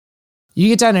You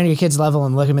get down on your kid's level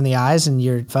and look them in the eyes and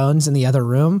your phone's in the other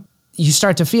room, you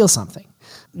start to feel something.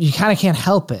 You kind of can't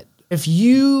help it. If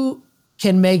you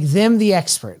can make them the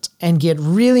expert and get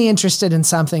really interested in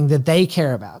something that they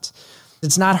care about,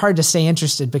 it's not hard to stay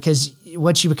interested because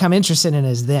what you become interested in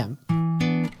is them.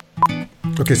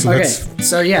 Okay, so let's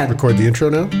record the intro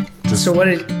now. So what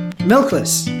did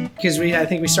Milkless? Because I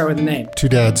think we start with the name. Two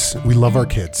dads, we love our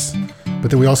kids,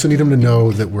 but then we also need them to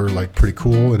know that we're like pretty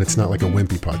cool and it's not like a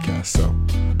wimpy podcast. So,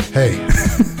 hey,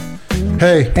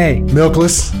 hey,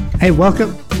 Milkless. Hey,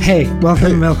 welcome. Welcome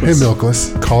to Milkless. Hey,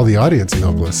 Milkless. Call the audience,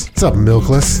 Milkless. What's up,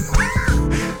 Milkless?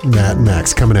 Matt and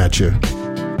Max coming at you.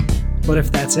 What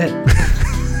if that's it?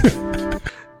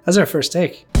 That's our first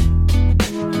take.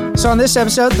 So on this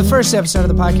episode, the first episode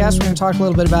of the podcast, we're going to talk a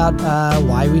little bit about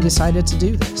why we decided to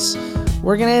do this.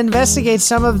 We're going to investigate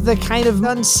some of the kind of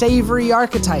unsavory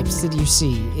archetypes that you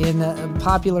see in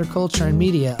popular culture and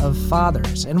media of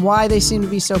fathers and why they seem to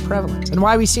be so prevalent and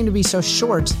why we seem to be so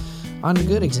short on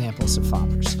good examples of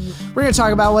fathers. We're going to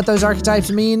talk about what those archetypes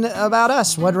mean about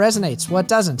us, what resonates, what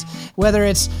doesn't, whether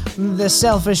it's the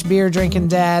selfish beer-drinking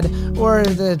dad or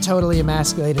the totally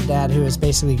emasculated dad who has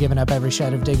basically given up every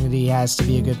shred of dignity he has to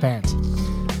be a good parent.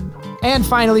 And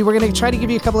finally, we're going to try to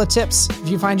give you a couple of tips if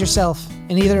you find yourself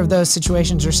in either of those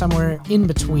situations or somewhere in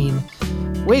between,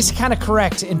 ways to kind of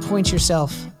correct and point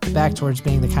yourself back towards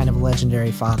being the kind of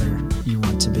legendary father you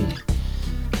want to be.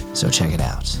 So check it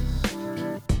out.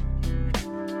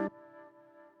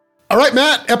 All right,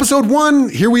 Matt, episode 1,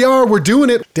 here we are, we're doing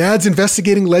it. Dad's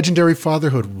investigating legendary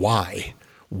fatherhood. Why?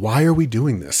 Why are we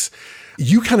doing this?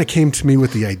 You kind of came to me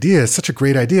with the idea, such a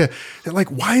great idea, that like,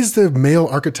 why is the male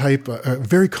archetype, a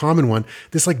very common one,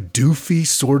 this like doofy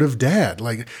sort of dad,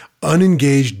 like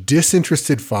unengaged,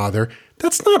 disinterested father?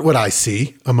 That's not what I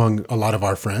see among a lot of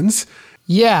our friends.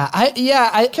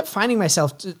 I kept finding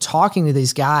myself talking to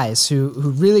these guys who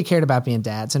really cared about being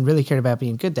dads and really cared about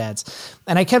being good dads.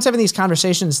 And I kept having these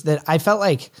conversations that I felt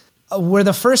like were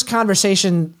the first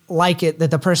conversation like it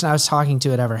that the person I was talking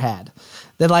to had ever had.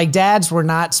 That like dads were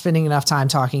not spending enough time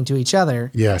talking to each other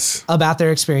about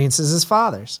their experiences as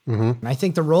fathers. Mm-hmm. And I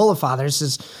think the role of fathers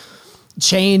has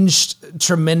changed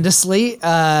tremendously,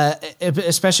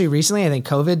 especially recently. I think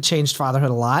COVID changed fatherhood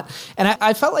a lot. And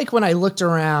I felt like when I looked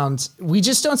around, we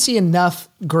just don't see enough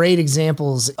great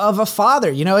examples of a father.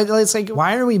 You know, it's like,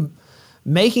 why are we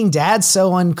making dads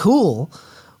so uncool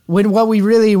when what we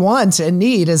really want and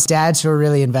need is dads who are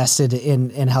really invested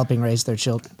in helping raise their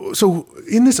children? So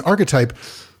in this archetype,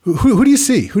 who do you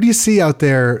see? Who do you see out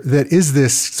there that is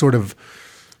this sort of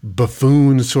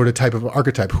buffoon sort of type of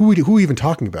archetype? Who are we even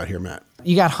talking about here, Matt?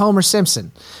 You got Homer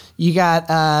Simpson. You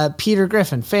got Peter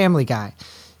Griffin, Family Guy.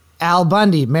 Al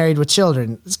Bundy, Married with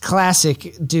Children. It's classic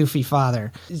doofy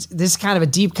father. This is kind of a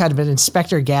deep cut, but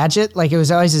Inspector Gadget, like it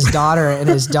was always his daughter and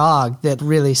his dog that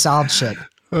really solved shit.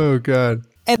 Oh, God.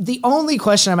 And the only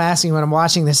question I'm asking when I'm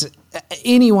watching this,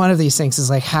 any one of these things is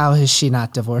like, how has she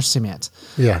not divorced him yet?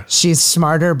 Yeah. She's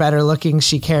smarter, better looking.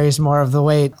 She carries more of the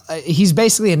weight. He's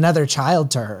basically another child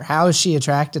to her. How is she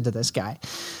attracted to this guy?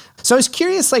 So I was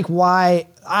curious, like why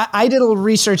I did a little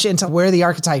research into where the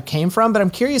archetype came from, but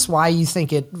I'm curious why you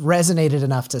think it resonated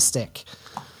enough to stick.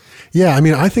 Yeah, I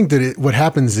mean, I think that what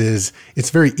happens is it's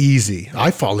very easy. I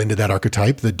fall into that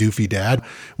archetype, the doofy dad,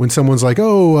 when someone's like,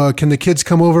 oh, can the kids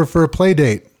come over for a play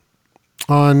date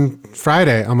on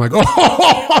Friday? I'm like, oh,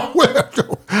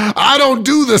 I don't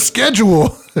do the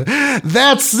schedule.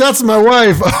 That's my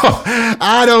wife. Oh,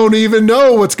 I don't even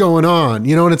know what's going on.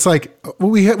 You know, and it's like, well,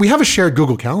 we have a shared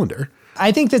Google Calendar.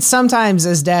 I think that sometimes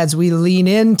as dads, we lean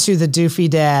into the doofy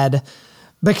dad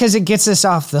because it gets us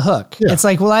off the hook. Yeah. It's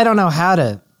like, well, I don't know how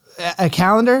to... A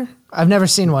calendar? I've never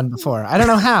seen one before. I don't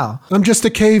know how. I'm just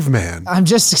a caveman. I'm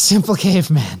just a simple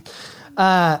caveman.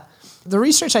 The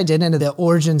research I did into the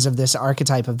origins of this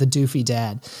archetype of the doofy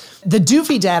dad. The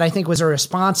doofy dad, I think, was a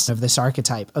response of this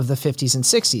archetype of the 50s and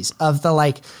 60s, of the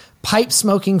like pipe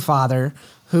smoking father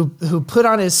who put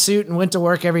on his suit and went to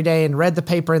work every day and read the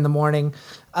paper in the morning,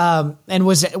 and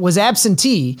was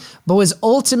absentee, but was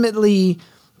ultimately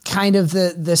kind of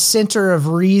the center of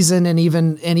reason and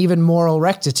even moral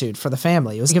rectitude for the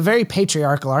family. It was like a very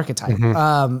patriarchal archetype.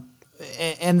 Mm-hmm.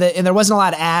 And there wasn't a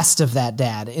lot asked of that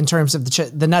dad in terms of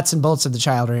the nuts and bolts of the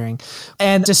child rearing.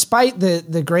 And despite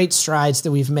the great strides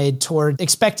that we've made toward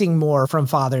expecting more from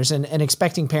fathers and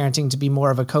expecting parenting to be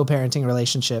more of a co-parenting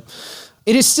relationship,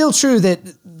 it is still true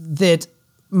that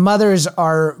mothers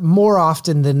are more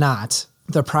often than not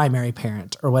the primary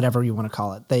parent or whatever you want to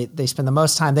call it. They spend the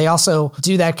most time. They also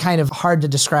do that kind of hard to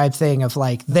describe thing of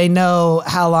like, they know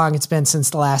how long it's been since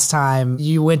the last time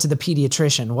you went to the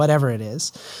pediatrician, whatever it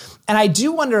is. And I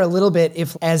do wonder a little bit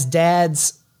if as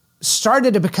dads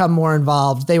started to become more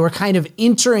involved, they were kind of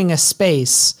entering a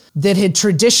space that had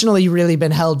traditionally really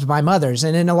been held by mothers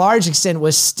and in a large extent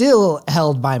was still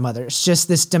held by mothers, just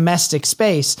this domestic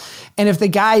space. And if the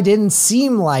guy didn't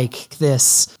seem like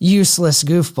this useless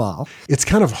goofball. It's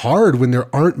kind of hard when there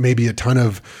aren't maybe a ton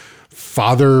of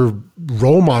father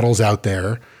role models out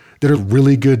there that are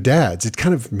really good dads. It's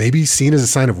kind of maybe seen as a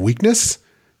sign of weakness.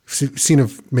 Seen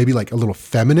of maybe like a little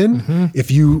feminine. If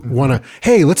you want to,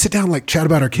 hey, let's sit down and like chat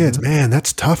about our kids. Man,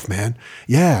 that's tough, man.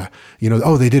 Yeah.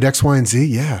 Oh, they did X, Y, and Z.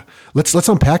 Yeah. Let's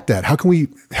unpack that. How can we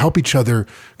help each other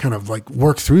kind of like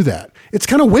work through that? It's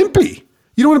kind of wimpy.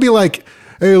 You don't want to be like,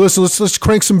 hey, listen, let's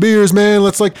crank some beers, man.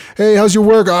 Let's like, hey, how's your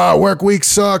work? Work week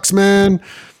sucks, man.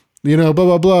 Blah,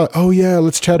 blah, blah. Oh yeah.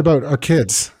 Let's chat about our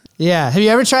kids. Yeah. Have you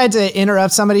ever tried to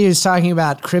interrupt somebody who's talking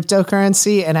about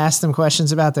cryptocurrency and ask them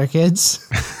questions about their kids?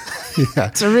 Yeah.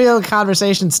 It's a real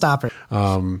conversation stopper.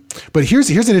 But here's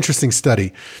an interesting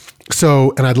study.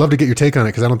 So, and I'd love to get your take on it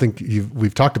because I don't think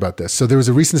we've talked about this. So there was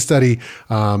a recent study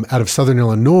out of Southern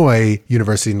Illinois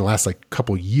University in the last like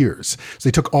couple years. So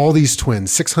they took all these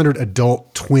twins, 600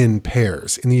 adult twin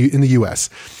pairs in the U.S.,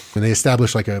 and they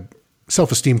established like a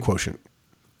self-esteem quotient.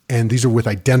 And these are with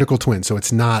identical twins. So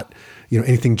it's not,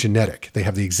 anything genetic. They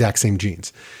have the exact same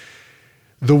genes.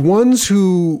 The ones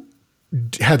who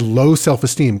had low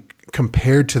self-esteem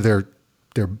compared to their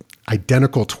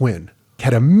identical twin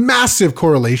had a massive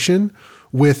correlation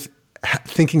with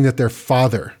thinking that their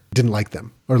father didn't like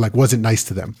them or like wasn't nice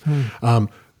to them.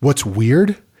 What's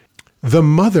weird? The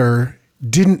mother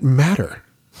didn't matter.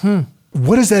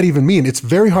 What does that even mean? It's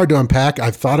very hard to unpack.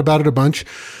 I've thought about it a bunch.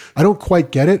 I don't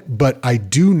quite get it, but I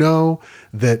do know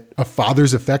that a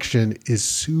father's affection is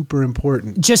super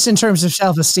important. Just in terms of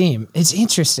self-esteem. It's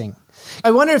interesting.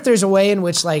 I wonder if there's a way in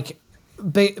which like,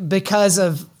 because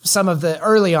of some of the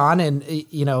early on and,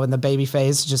 in the baby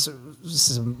phase, just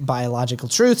some biological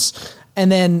truths.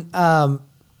 And then, the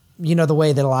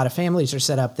way that a lot of families are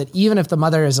set up, that even if the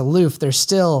mother is aloof, they're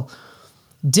still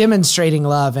demonstrating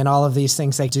love and all of these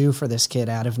things they do for this kid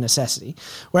out of necessity.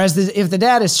 Whereas if the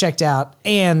dad is checked out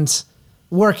and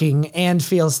working and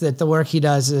feels that the work he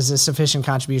does is a sufficient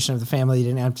contribution of the family, he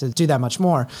didn't have to do that much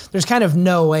more, there's kind of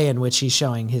no way in which he's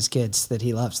showing his kids that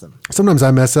he loves them. Sometimes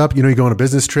I mess up. You go on a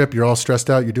business trip, you're all stressed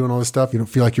out, you're doing all this stuff, you don't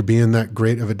feel like you're being that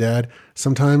great of a dad.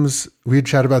 Sometimes, we had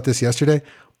chatted about this yesterday,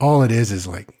 all it is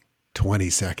like 20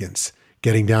 seconds,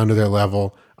 getting down to their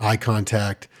level, eye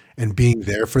contact, and being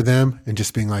there for them and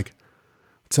just being like,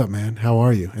 what's up, man? How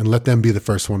are you? And let them be the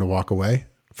first one to walk away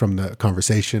from the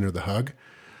conversation or the hug.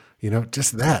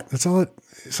 Just that. That's all it.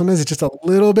 Sometimes it's just a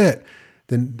little bit.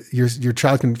 Then your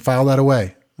child can file that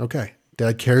away. Okay,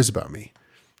 dad cares about me.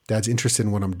 Dad's interested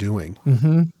in what I'm doing.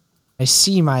 Mm-hmm. I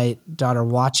see my daughter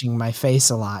watching my face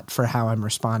a lot for how I'm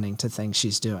responding to things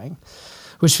she's doing,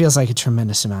 which feels like a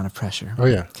tremendous amount of pressure. Oh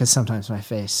yeah, because sometimes my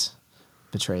face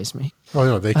betrays me. Oh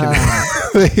no, they can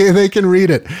they can read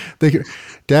it. They can,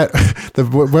 Dad.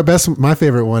 My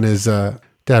favorite one is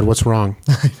Dad. What's wrong?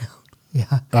 I know.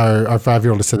 Yeah. Our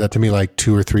 5-year-old has said that to me like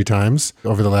 2 or 3 times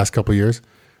over the last couple of years.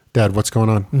 Dad, what's going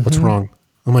on? What's wrong?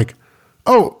 I'm like,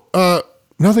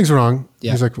 nothing's wrong.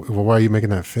 Yeah. He's like, well, why are you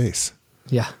making that face?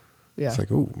 Yeah. Yeah. It's like,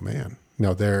 oh man.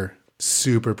 No, they're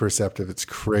super perceptive. It's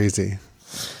crazy.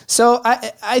 So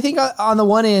I think on the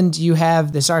one end, you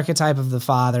have this archetype of the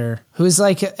father who is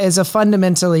is a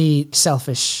fundamentally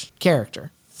selfish character.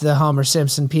 The Homer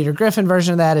Simpson, Peter Griffin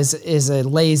version of that is a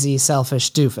lazy,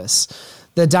 selfish doofus.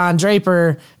 The Don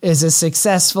Draper is a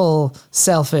successful,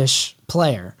 selfish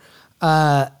player.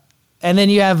 And then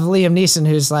you have Liam Neeson,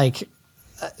 who's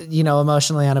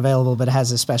emotionally unavailable, but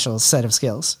has a special set of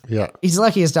skills. Yeah. He's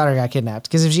lucky his daughter got kidnapped,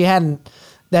 because if she hadn't,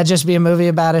 that'd just be a movie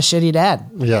about a shitty dad.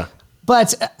 Yeah.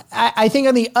 But I think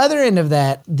on the other end of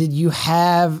that you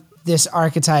have this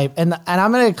archetype, and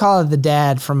I'm going to call it the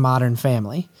dad from Modern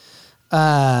Family,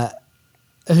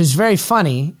 who's very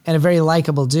funny and a very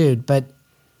likable dude, but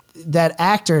that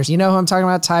actor, you know who I'm talking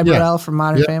about? Ty Burrell from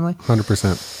Modern Family?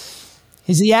 100%.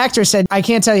 He's the actor said, I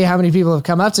can't tell you how many people have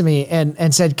come up to me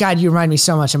and said, God, you remind me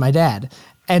so much of my dad.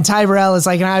 And Ty Burrell is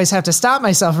and I always have to stop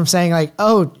myself from saying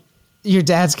oh, your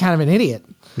dad's kind of an idiot.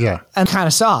 Yeah. And kind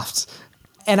of soft.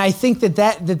 And I think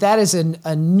that is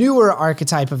a newer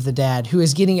archetype of the dad who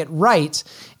is getting it right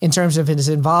in terms of his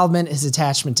involvement, his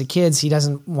attachment to kids. He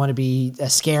doesn't want to be a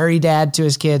scary dad to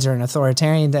his kids or an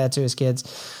authoritarian dad to his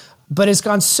kids. but has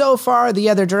gone so far the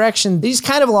other direction, he's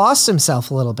kind of lost himself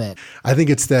a little bit. I think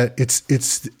it's that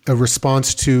it's a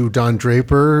response to Don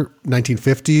Draper,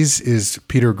 1950s is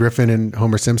Peter Griffin and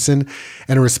Homer Simpson,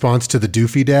 and a response to the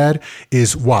doofy dad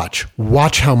is watch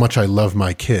how much I love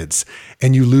my kids,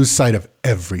 and you lose sight of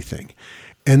everything.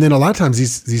 And then a lot of times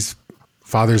these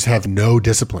fathers have no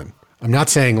discipline. I'm not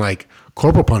saying like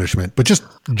corporal punishment, but just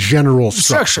general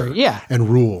structure and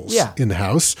rules in the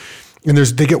house. And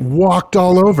they get walked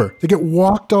all over.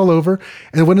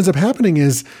 And what ends up happening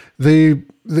is the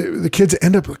kids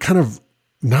end up kind of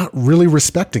not really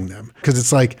respecting them, because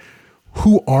it's like,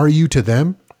 who are you to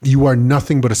them? You are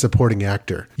nothing but a supporting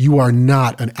actor. You are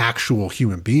not an actual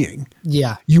human being.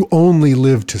 Yeah. You only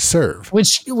live to serve.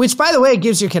 Which by the way,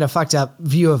 gives your kid a fucked up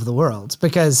view of the world,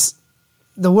 because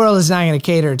the world is not going to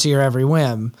cater to your every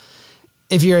whim.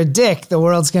 If you're a dick, the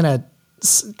world's going to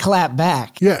clap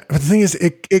back. Yeah. But the thing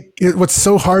is, what's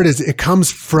so hard is it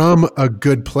comes from a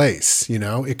good place.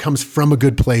 It comes from a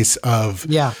good place of,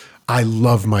 I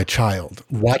love my child.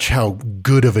 Watch how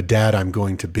good of a dad I'm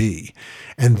going to be.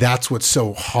 And that's what's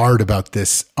so hard about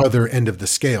this other end of the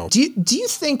scale. Do you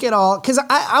think at all, because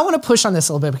I want to push on this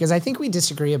a little bit, because I think we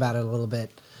disagree about it a little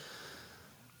bit.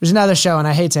 There's another show, and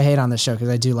I hate to hate on this show because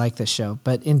I do like this show,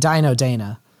 but in Dino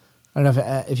Dana, I don't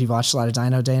know if you've watched a lot of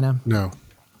Dino Dana. No.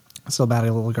 It's all about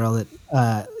a little girl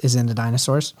that is into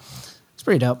dinosaurs. It's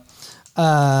pretty dope.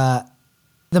 The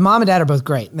mom and dad are both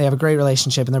great. They have a great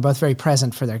relationship, and they're both very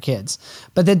present for their kids.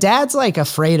 But the dad's like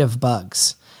afraid of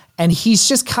bugs. And he's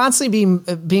just constantly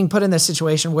being put in this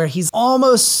situation where he's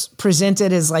almost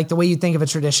presented as like the way you think of a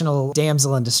traditional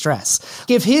damsel in distress.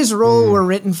 If his role were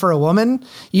written for a woman,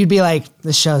 you'd be like,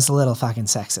 this show's a little fucking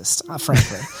sexist,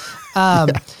 frankly.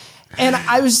 And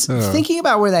I was thinking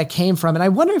about where that came from, and I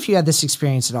wonder if you had this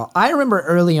experience at all. I remember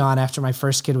early on after my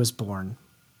first kid was born,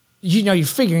 you're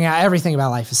figuring out everything about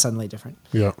life is suddenly different.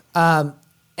 Yeah. And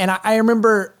I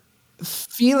remember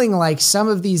feeling like some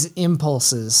of these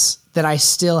impulses that I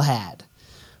still had,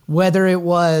 whether it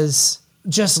was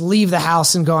just leave the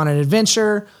house and go on an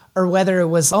adventure, or whether it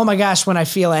was, oh my gosh, when I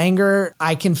feel anger,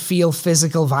 I can feel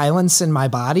physical violence in my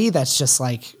body. That's just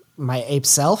like my ape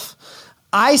self.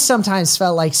 I sometimes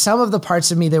felt like some of the parts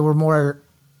of me that were more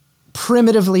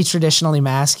primitively traditionally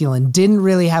masculine didn't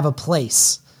really have a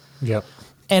place. Yep.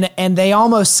 And they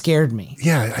almost scared me.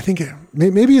 Yeah, I think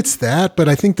maybe it's that, but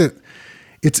I think that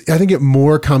I think it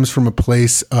more comes from a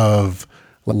place of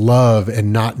love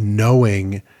and not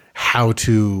knowing how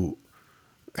to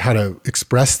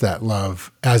express that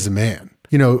love as a man.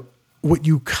 What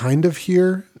you kind of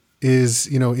hear is,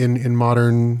 in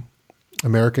modern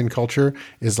American culture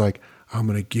is like, I'm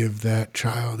going to give that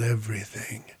child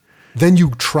everything. Then you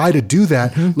try to do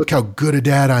that. Mm-hmm. Look how good a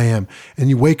dad I am. And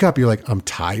you wake up, you're like, I'm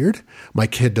tired. My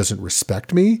kid doesn't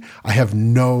respect me. I have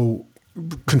no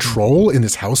control in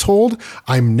this household.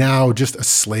 I'm now just a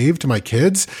slave to my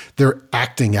kids. They're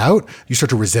acting out. You start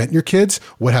to resent your kids.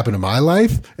 What happened to my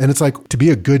life? And it's like, to be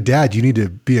a good dad, you need to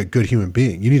be a good human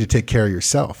being. You need to take care of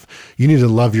yourself. You need to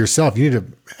love yourself. You need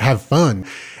to have fun.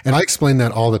 And I explain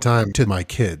that all the time to my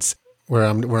kids, where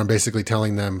I'm basically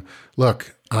telling them,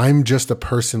 look, I'm just a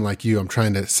person like you. I'm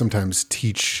trying to sometimes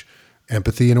teach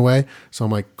empathy in a way. So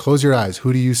I'm like, close your eyes.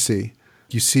 Who do you see?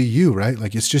 You see you, right?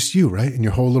 Like, it's just you, right? In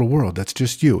your whole little world, that's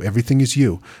just you. Everything is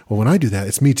you. Well, when I do that,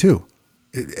 it's me too.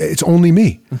 It's only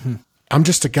me. Mm-hmm. I'm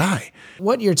just a guy.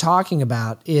 What you're talking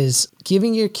about is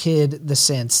giving your kid the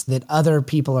sense that other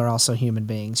people are also human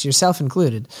beings, yourself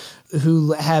included,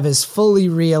 who have as fully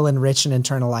real and rich an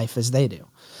internal life as they do.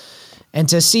 And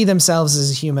to see themselves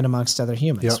as a human amongst other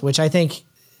humans, yep. Which I think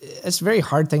it's a very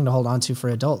hard thing to hold on to for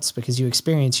adults, because you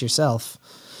experience yourself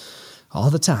all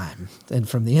the time and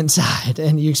from the inside,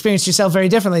 and you experience yourself very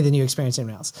differently than you experience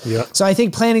anyone else. Yep. So I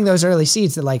think planting those early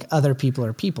seeds that like other people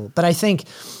are people, but I think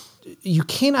you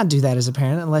cannot do that as a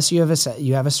parent unless you have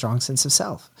a strong sense of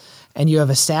self, and you have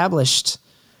established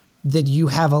that you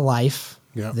have a life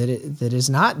yep. that is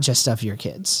not just of your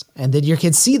kids, and that your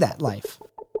kids see that life.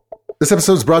 This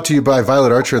episode is brought to you by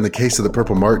Violet Archer in the Case of the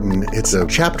Purple Martin. It's a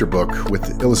chapter book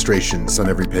with illustrations on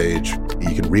every page.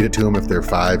 You can read it to them if they're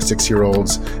 5,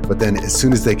 6-year-olds, but then as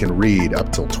soon as they can read,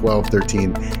 up till 12,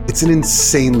 13, it's an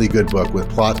insanely good book with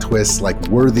plot twists like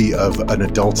worthy of an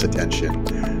adult's attention.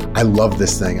 I love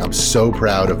this thing. I'm so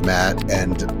proud of Matt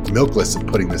and Milkless of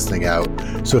putting this thing out.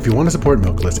 So if you want to support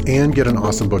Milkless and get an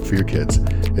awesome book for your kids,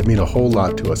 it'd mean a whole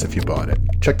lot to us if you bought it.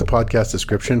 Check the podcast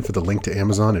description for the link to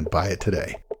Amazon and buy it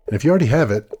today. And if you already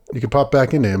have it, you can pop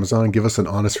back into Amazon and give us an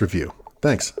honest review.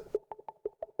 Thanks.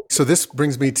 So this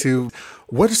brings me to,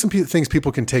 what are some things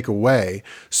people can take away?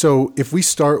 So if we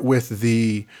start with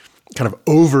the kind of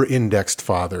over-indexed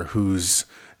father who's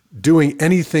doing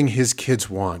anything his kids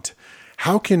want,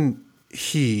 how can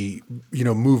he,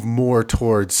 move more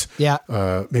towards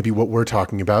maybe what we're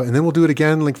talking about? And then we'll do it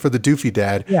again, like for the doofy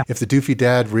dad. Yeah. If the doofy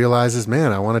dad realizes,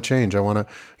 man, I want to change. I want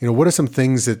to, what are some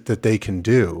things that they can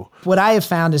do? What I have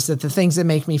found is that the things that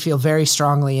make me feel very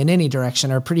strongly in any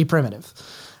direction are pretty primitive.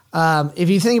 If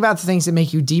you think about the things that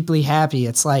make you deeply happy,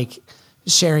 it's like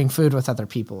sharing food with other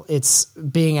people. It's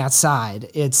being outside.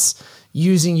 It's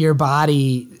using your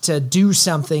body to do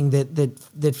something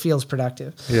that feels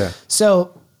productive. Yeah.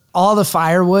 So all the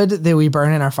firewood that we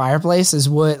burn in our fireplace is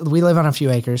wood. We live on a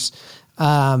few acres.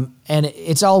 And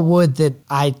it's all wood that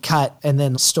I cut and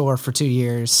then store for 2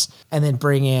 years and then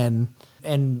bring in.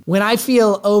 And when I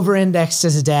feel over-indexed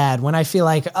as a dad, when I feel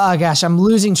like, oh gosh, I'm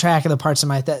losing track of the parts of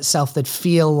myself that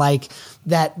feel like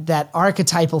that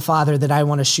archetypal father that I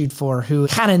want to shoot for, who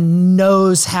kind of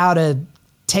knows how to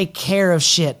take care of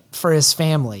shit for his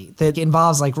family, that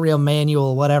involves like real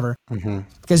manual, whatever.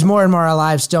 Because more and more our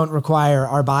lives don't require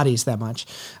our bodies that much.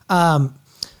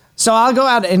 So I'll go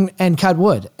out and cut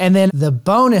wood. And then the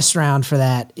bonus round for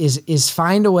that is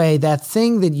find a way, that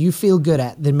thing that you feel good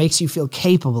at, that makes you feel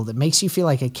capable, that makes you feel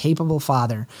like a capable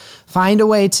father. Find a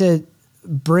way to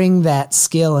bring that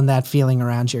skill and that feeling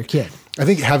around your kid. I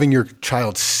think having your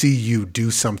child see you do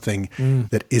something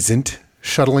that isn't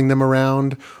shuttling them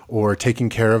around or taking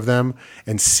care of them,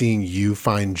 and seeing you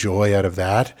find joy out of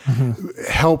that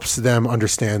helps them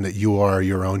understand that you are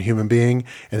your own human being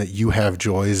and that you have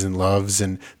joys and loves,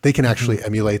 and they can actually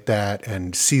emulate that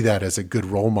and see that as a good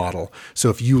role model. So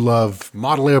if you love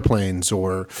model airplanes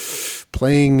or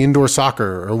playing indoor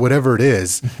soccer or whatever it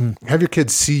is, have your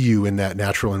kids see you in that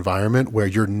natural environment where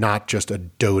you're not just a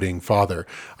doting father.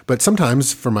 But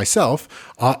sometimes for myself,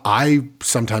 I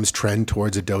sometimes trend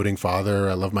towards a doting father.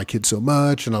 I love my kids so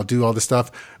much and I'll do all this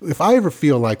stuff. If I ever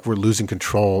feel like we're losing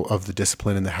control of the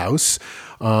discipline in the house,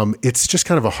 it's just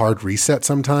kind of a hard reset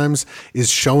sometimes, is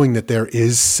showing that there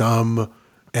is some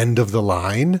end of the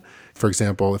line. For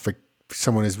example, if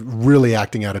someone is really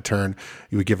acting out of turn,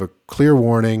 you would give a clear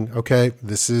warning. Okay,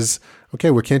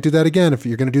 we can't do that again. If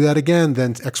you're going to do that again,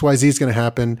 then XYZ is going to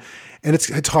happen. And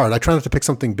it's hard. I try not to pick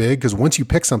something big, because once you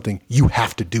pick something, you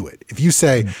have to do it. If you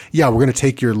say, yeah, we're going to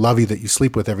take your lovey that you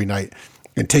sleep with every night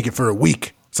and take it for a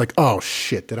week, it's like, oh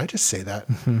shit, did I just say that?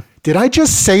 Did I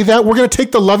just say that? We're going to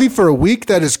take the lovey for a week?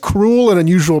 That is cruel and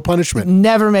unusual punishment.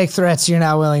 Never make threats you're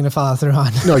not willing to follow through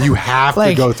on. No, you have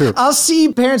to go through. I'll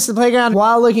see parents at the playground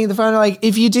while looking at the phone, like,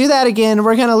 if you do that again,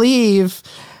 we're going to leave.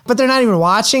 But they're not even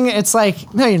watching. It's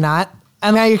like, no, you're not.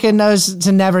 And now your kid knows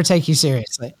to never take you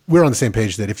seriously. We're on the same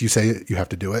page that if you say it, you have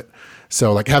to do it.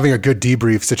 So like having a good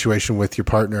debrief situation with your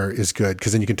partner is good,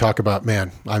 because then you can talk about,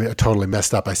 man, I totally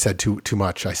messed up. I said too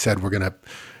much. I said we're going to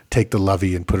take the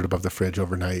lovey and put it above the fridge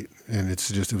overnight. And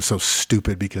it was so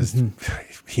stupid because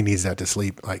he needs that to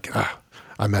sleep. Like,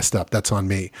 I messed up. That's on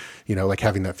me. Like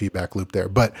having that feedback loop there.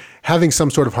 But having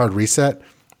some sort of hard reset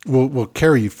will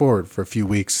carry you forward for a few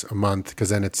weeks, a month, because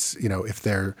then it's, if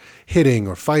they're hitting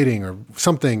or fighting or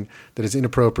something that is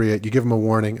inappropriate, you give them a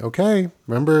warning. Okay,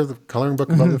 remember the coloring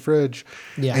book above the fridge?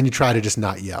 Yeah. And you try to just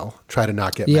not yell, try to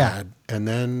not get mad. And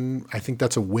then I think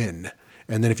that's a win.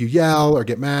 And then if you yell or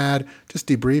get mad, just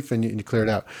debrief and you clear it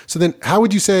out. So then how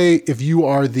would you say, if you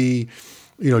are the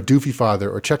doofy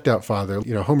father or checked out father,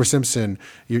 Homer Simpson,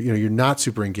 you're not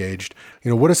super engaged,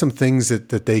 what are some things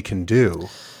that they can do?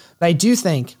 I do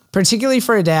think, particularly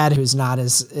for a dad who's not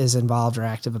as involved or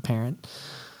active a parent,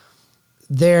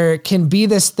 there can be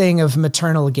this thing of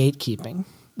maternal gatekeeping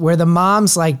where the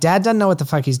mom's like, dad doesn't know what the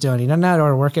fuck he's doing. He doesn't know how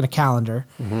to work in a calendar.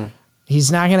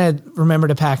 He's not going to remember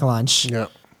to pack lunch. Yeah.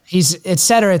 He's et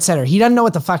cetera, et cetera. He doesn't know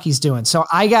what the fuck he's doing. So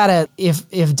I gotta,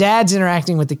 if dad's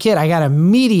interacting with the kid, I gotta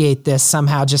mediate this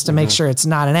somehow just to make sure it's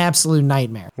not an absolute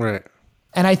nightmare. Right.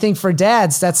 And I think for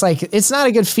dads, that's like, it's not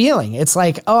a good feeling. It's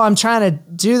like, oh, I'm trying to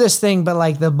do this thing, but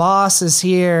like the boss is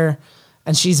here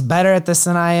and she's better at this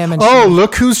than I am. And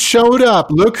look who's showed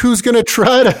up. Look who's going to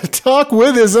try to talk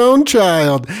with his own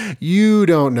child. You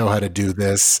don't know how to do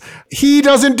this. He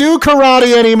doesn't do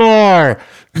karate anymore.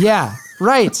 Yeah.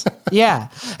 Right. Yeah.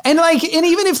 And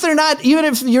even if they're not, even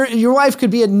if your wife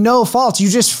could be at no fault, you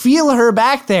just feel her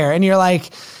back there and you're like,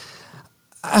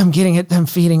 I'm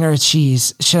feeding her a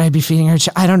cheese. Should I be feeding her?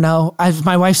 I don't know.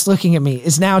 My wife's looking at me.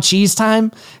 Is now cheese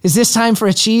time? Is this time for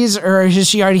a cheese, or has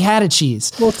she already had a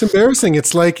cheese? Well, it's embarrassing.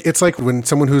 It's like when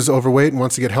someone who's overweight and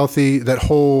wants to get healthy, that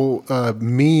whole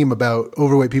meme about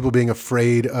overweight people being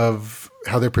afraid of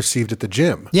how they're perceived at the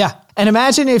gym. Yeah. And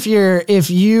imagine if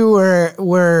you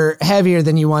were heavier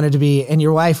than you wanted to be and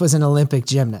your wife was an Olympic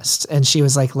gymnast and she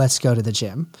was like, let's go to the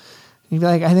gym. You'd be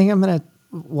like, I think I'm going to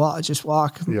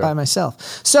walk by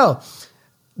myself. So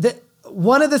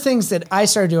One of the things that I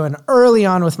started doing early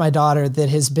on with my daughter that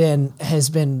has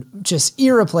been just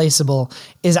irreplaceable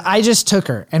is I just took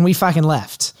her and we fucking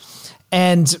left.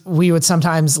 And we would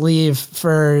sometimes leave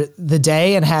for the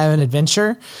day and have an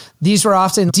adventure. These were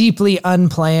often deeply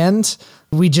unplanned.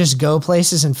 We just go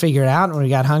places and figure it out. And when we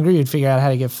got hungry, we'd figure out how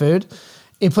to get food.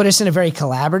 It put us in a very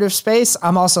collaborative space.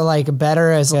 I'm also like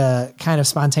better as a kind of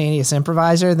spontaneous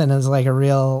improviser than as like a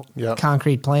real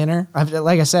concrete planner.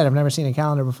 Like I said, I've never seen a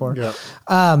calendar before.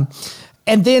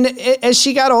 And then as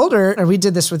she got older, and we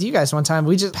did this with you guys one time,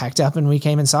 we just packed up and we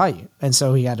came and saw you. And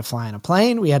so we had to fly in a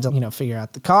plane. We had to, figure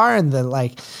out the car and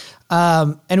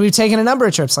and we've taken a number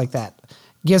of trips like that.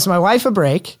 Gives my wife a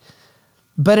break,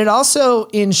 but it also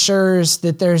ensures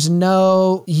that there's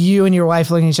no you and your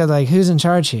wife looking at each other like, who's in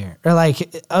charge here? Or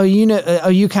like,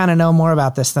 you kind of know more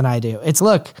about this than I do.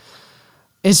 Look,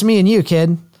 it's me and you,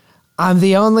 kid. I'm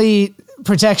the only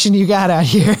protection you got out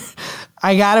here.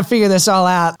 I got to figure this all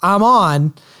out. I'm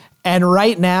on. And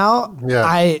right now,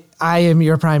 I am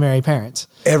your primary parent.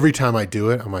 Every time I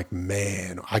do it, I'm like,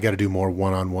 man, I got to do more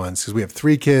one-on-ones because we have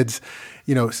 3 kids.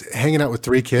 Hanging out with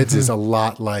 3 kids is a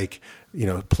lot like,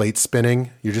 plate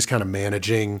spinning. You're just kind of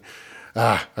managing.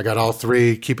 I got all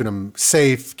 3, keeping them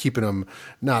safe, keeping them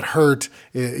not hurt,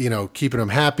 keeping them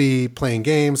happy, playing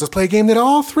games. Let's play a game that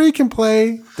all 3 can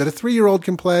play, that a 3-year-old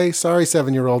can play. Sorry,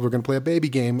 7-year-old, we're going to play a baby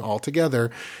game all together.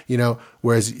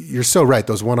 Whereas you're so right,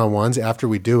 those one-on-ones, after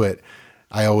we do it,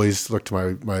 I always look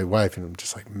to my wife and I'm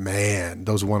just like, man,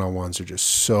 those one-on-ones are just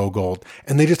so gold.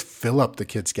 And they just fill up the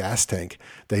kid's gas tank.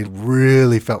 They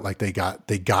really felt like they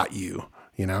got you,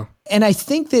 And I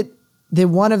think that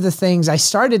one of the things, I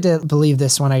started to believe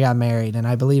this when I got married, and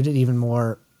I believed it even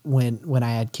more when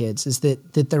I had kids, is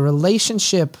that the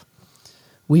relationship,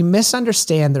 we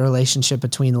misunderstand the relationship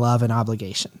between love and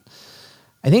obligation.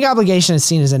 I think obligation is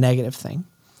seen as a negative thing.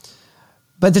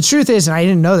 But the truth is, and I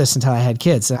didn't know this until I had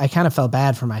kids, I kind of felt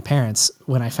bad for my parents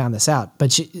when I found this out,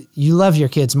 but you love your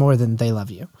kids more than they love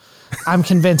you. I'm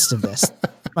convinced of this.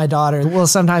 My daughter will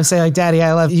sometimes say like, Daddy,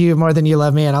 I love you more than you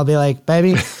love me. And I'll be like,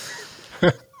 baby,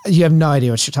 you have no idea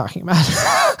what you're talking about.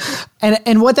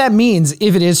 and what that means,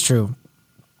 if it is true,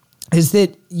 is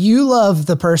that you love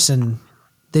the person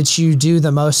that you do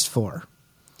the most for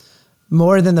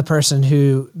more than the person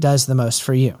who does the most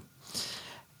for you.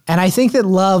 And I think that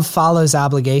love follows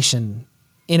obligation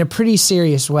in a pretty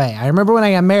serious way. I remember when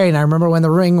I got married, and I remember when the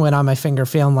ring went on my finger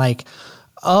feeling like,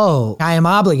 oh, I am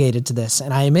obligated to this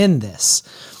and I am in this.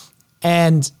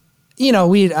 And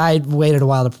I waited a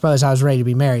while to propose. I was ready to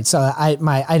be married. So I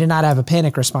did not have a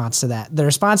panic response to that. The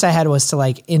response I had was to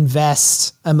like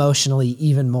invest emotionally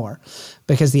even more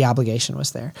because the obligation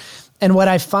was there. And what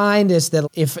I find is that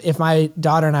if my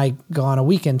daughter and I go on a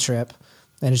weekend trip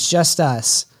and it's just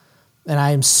us, and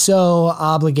I am so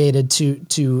obligated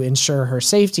to ensure her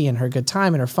safety and her good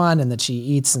time and her fun and that she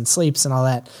eats and sleeps and all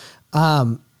that,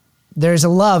 there's a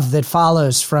love that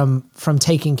follows from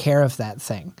taking care of that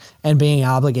thing and being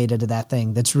obligated to that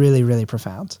thing that's really, really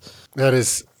profound. That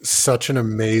is such an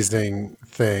amazing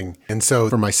thing. And so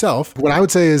for myself, what I would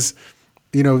say is,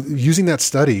 using that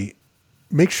study,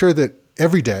 make sure that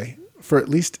every day for at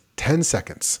least 10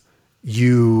 seconds,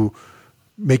 you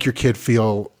make your kid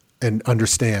feel and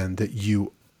understand that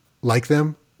you like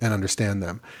them and understand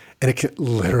them. And it can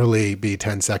literally be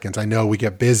 10 seconds. I know we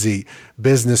get busy,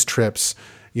 business trips,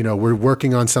 we're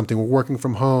working on something, we're working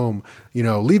from home,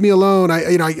 leave me alone.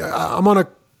 I'm on a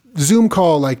Zoom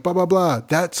call, like blah, blah, blah.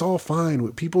 That's all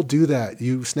fine. People do that.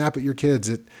 You snap at your kids.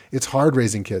 It's hard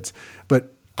raising kids.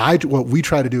 But what we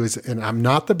try to do is, and I'm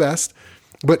not the best,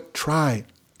 but try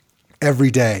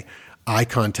every day, eye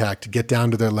contact, get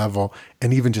down to their level,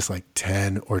 and even just like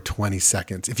 10 or 20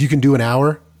 seconds. If you can do an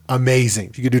hour, amazing.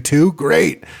 If you can do 2,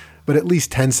 great. But at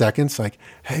least 10 seconds, like,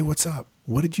 hey, what's up?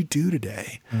 What did you do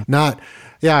today? Not,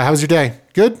 yeah, how's your day?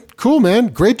 Good? Cool, man.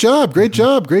 Great job. Great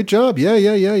job. Great job. Yeah.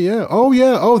 Oh,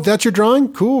 yeah. Oh, that's your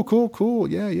drawing? Cool.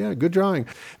 Yeah. Good drawing.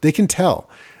 They can tell.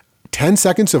 10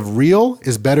 seconds of real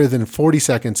is better than 40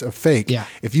 seconds of fake. Yeah.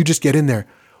 If you just get in there,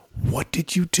 what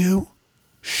did you do?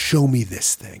 Show me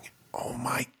this thing. Oh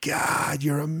my God,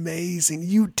 you're amazing.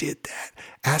 You did that.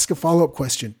 Ask a follow-up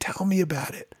question. Tell me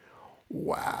about it.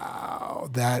 Wow,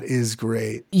 that is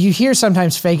great. You hear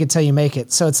sometimes fake it till you make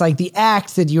it. So it's like the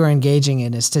act that you're engaging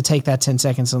in is to take that 10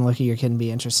 seconds and look at your kid and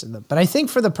be interested in them. But I think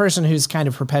for the person who's kind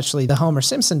of perpetually the Homer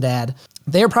Simpson dad,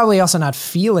 they're probably also not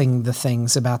feeling the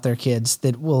things about their kids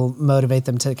that will motivate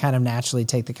them to kind of naturally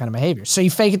take the kind of behavior. So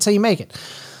you fake it till you make it.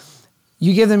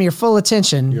 You give them your full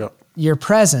attention, you're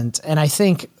present, and I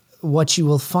think what you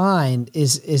will find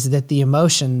is that the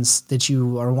emotions that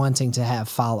you are wanting to have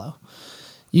follow.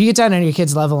 You get down on your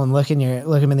kid's level and look them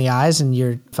in the eyes, and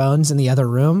your phone's in the other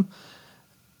room,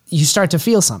 you start to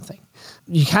feel something.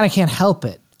 You kind of can't help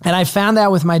it. And I found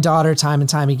out with my daughter time and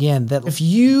time again that if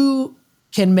you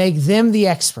can make them the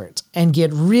expert and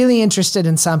get really interested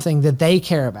in something that they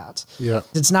care about,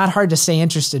 it's not hard to stay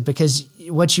interested, because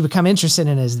what you become interested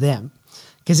in is them.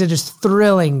 Because it is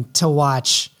thrilling to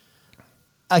watch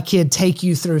a kid take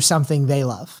you through something they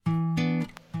love.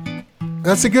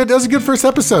 That was a good first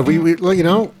episode. We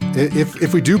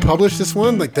if we do publish this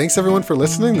one, thanks everyone for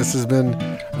listening. This has been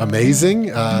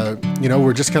amazing.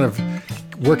 We're just kind of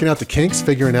working out the kinks,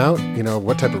 figuring out,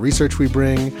 what type of research we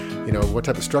bring, what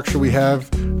type of structure we have.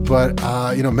 But,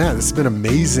 Matt, this has been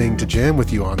amazing to jam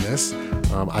with you on this.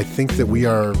 I think that we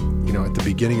are, at the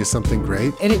beginning of something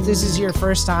great. And if this is your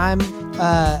first time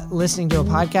listening to a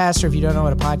podcast, or if you don't know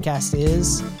what a podcast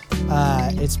is,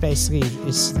 it's basically,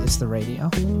 it's the radio.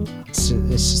 It's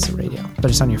just the radio, but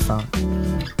it's on your phone.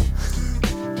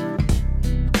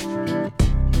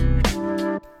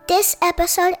 This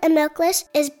episode of Milkless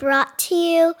is brought to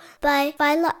you by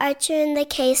Violet Archer in the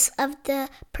case of the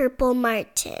Purple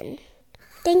Martin.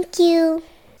 Thank you.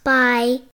 Bye.